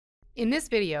In this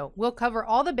video, we'll cover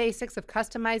all the basics of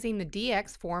customizing the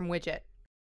dxForm widget.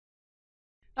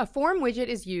 A form widget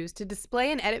is used to display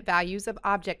and edit values of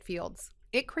object fields.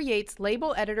 It creates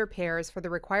label editor pairs for the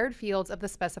required fields of the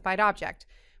specified object,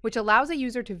 which allows a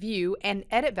user to view and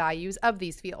edit values of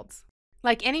these fields.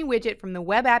 Like any widget from the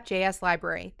web app.js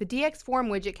library, the dxForm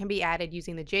widget can be added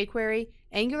using the jQuery,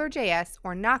 AngularJS,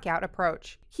 or Knockout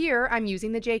approach. Here, I'm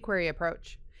using the jQuery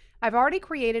approach. I've already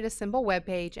created a simple web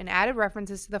page and added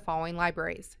references to the following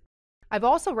libraries. I've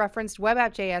also referenced web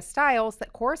app.js styles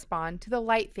that correspond to the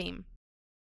light theme.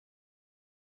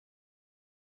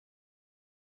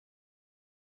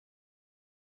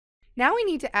 Now we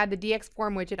need to add the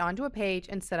dxForm widget onto a page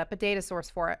and set up a data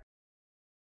source for it.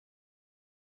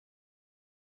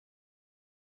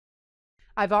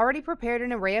 I've already prepared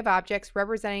an array of objects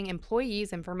representing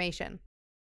employees' information.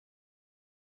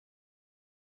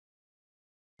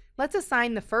 Let's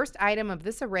assign the first item of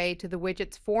this array to the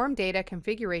widget's Form Data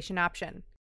Configuration option.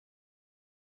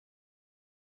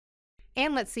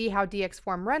 And let's see how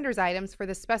dxForm renders items for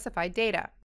the specified data.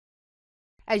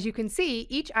 As you can see,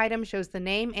 each item shows the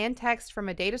name and text from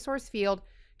a data source field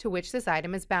to which this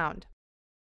item is bound.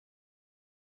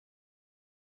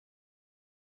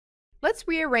 Let's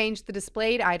rearrange the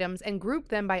displayed items and group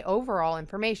them by overall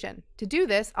information. To do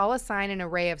this, I'll assign an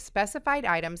array of specified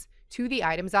items to the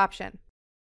Items option.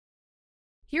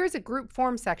 Here is a group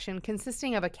form section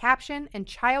consisting of a caption and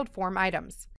child form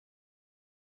items.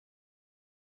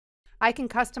 I can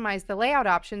customize the layout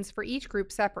options for each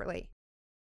group separately.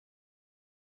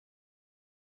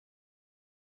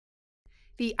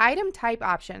 The Item Type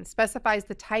option specifies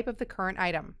the type of the current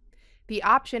item. The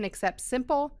option accepts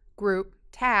simple, group,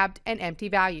 tabbed, and empty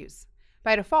values.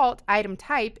 By default, item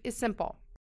type is simple.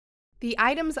 The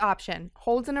Items option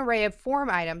holds an array of form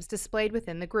items displayed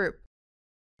within the group.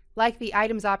 Like the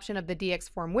Items option of the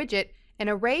dxForm widget, an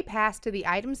array passed to the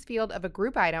Items field of a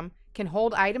group item can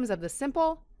hold items of the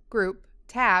simple, group,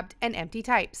 tabbed, and empty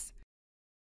types.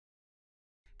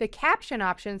 The Caption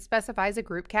option specifies a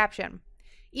group caption.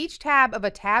 Each tab of a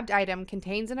tabbed item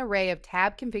contains an array of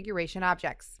tab configuration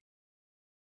objects.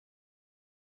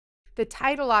 The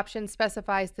Title option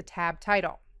specifies the tab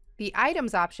title. The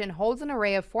Items option holds an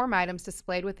array of form items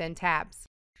displayed within tabs.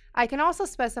 I can also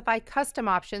specify custom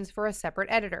options for a separate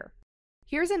editor.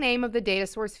 Here's a name of the data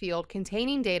source field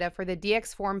containing data for the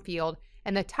dxForm field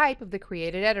and the type of the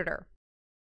created editor.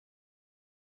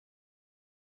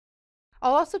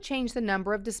 I'll also change the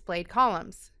number of displayed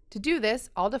columns. To do this,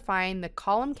 I'll define the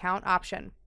column count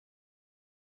option.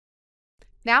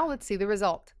 Now let's see the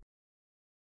result.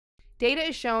 Data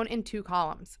is shown in 2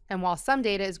 columns, and while some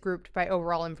data is grouped by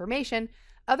overall information,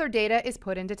 other data is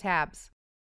put into tabs.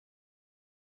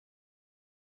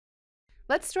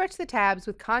 Let's stretch the tabs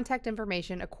with contact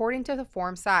information according to the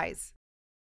form size.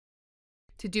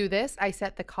 To do this, I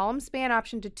set the column span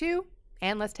option to 2,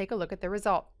 and let's take a look at the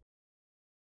result.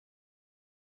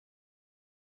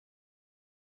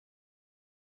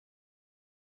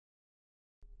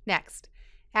 Next,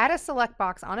 add a select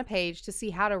box on a page to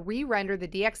see how to re-render the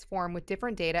dxForm with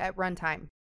different data at runtime.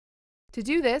 To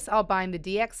do this, I'll bind the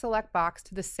dxSelect box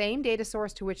to the same data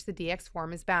source to which the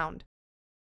dxForm is bound.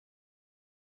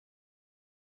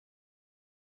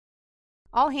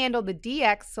 I'll handle the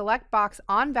dxSelectBox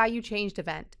onValueChanged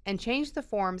event and change the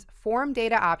form's Form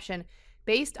Data option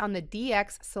based on the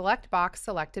dxSelectBox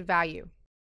selected value.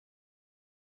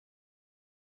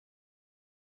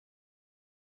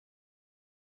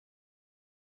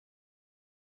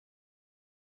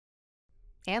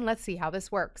 And let's see how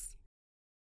this works.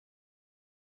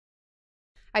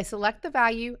 I select the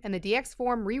value and the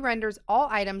dxForm re-renders all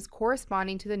items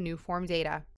corresponding to the new form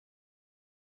data.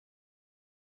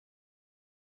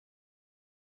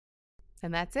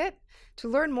 And that's it. To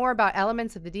learn more about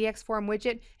elements of the dxForm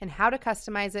widget and how to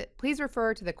customize it, please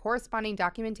refer to the corresponding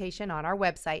documentation on our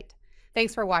website.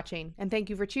 Thanks for watching, and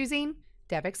thank you for choosing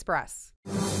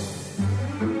DevExpress.